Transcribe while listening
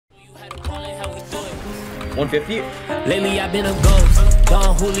150. Lately I've been a ghost.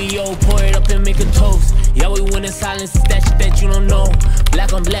 Don Julio, pour it up and make a toast. Yeah, we win in silence, it's that shit that you don't know.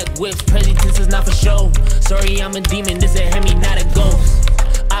 Black on black whips, prejudice is not for show. Sorry, I'm a demon, this a Hemi, not a ghost.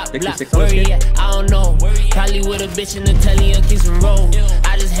 Block, where he at? I don't know. Probably with a bitch in the telly and kicks and roll.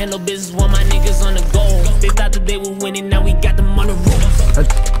 I just handle business while my niggas on the go. They thought that they were winning, now we got them on the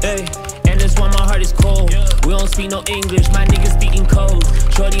roof. Hey, and that's why my heart is cold. We don't speak no English, my niggas speaking code.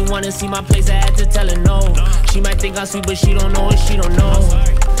 Shorty wanna see my place, I had to tell her no. She might think I'm sweet, but she don't know it, she don't know.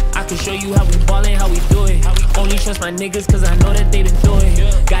 I can show you how we ballin', how we do it. Only trust my niggas cause I know that they been through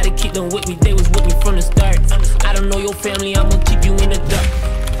it. Gotta keep them with me, they was with me from the start. I don't know your family, I'ma keep you in the dark.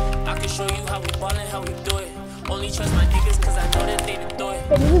 I can show you how we ballin', how we do it. Only trust my niggas cause I know that they been through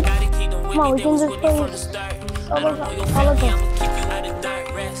it. Gotta keep them with me, they was with me from the start. I don't know your family, I'ma keep you out of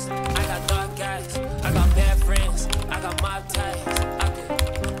dark rest. I got dark guys, I got bad friends, I got mob ties.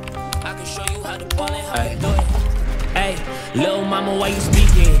 I can show you how to ballin', how we do it. Hey, little mama, why you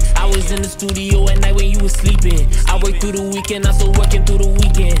speaking? I was in the studio at night when you was sleeping. I work through the weekend, I'm still working through the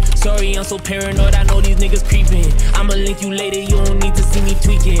weekend. Sorry, I'm so paranoid, I know these niggas creeping. I'ma link you later, you don't need to see me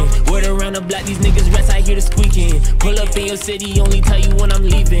tweaking. Word around the block, these niggas rest, I hear the squeaking. Pull up in your city, only tell you when I'm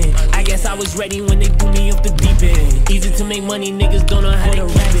leaving. I guess I was ready when they threw me off the deep end. Easy to make money, niggas don't know how to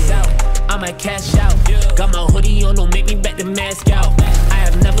rap it out. I might cash out. Got my hoodie on, don't make me back the mask out. I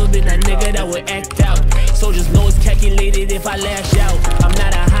have never been that nigga that would act out. So just know it's calculated if I lash out. I'm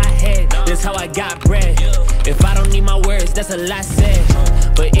not a hothead, that's how I got bread. If I don't need my words, that's a lot said.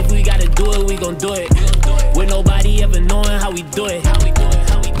 But if we gotta do it, we gon' do it. With nobody ever knowing how we do it. I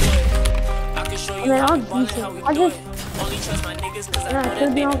can show you how we ballin', how we do it. Only trust my niggas cause I know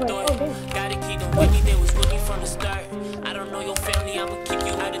that they been through it. Gotta keep them with me, they was with me from the start. I don't know your family, I'ma keep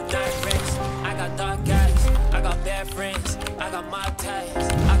you out of dark rest. I got dark guys, I got bad friends, I got mob ties.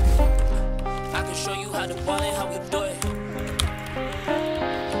 I can show you how to ballin', how we do it.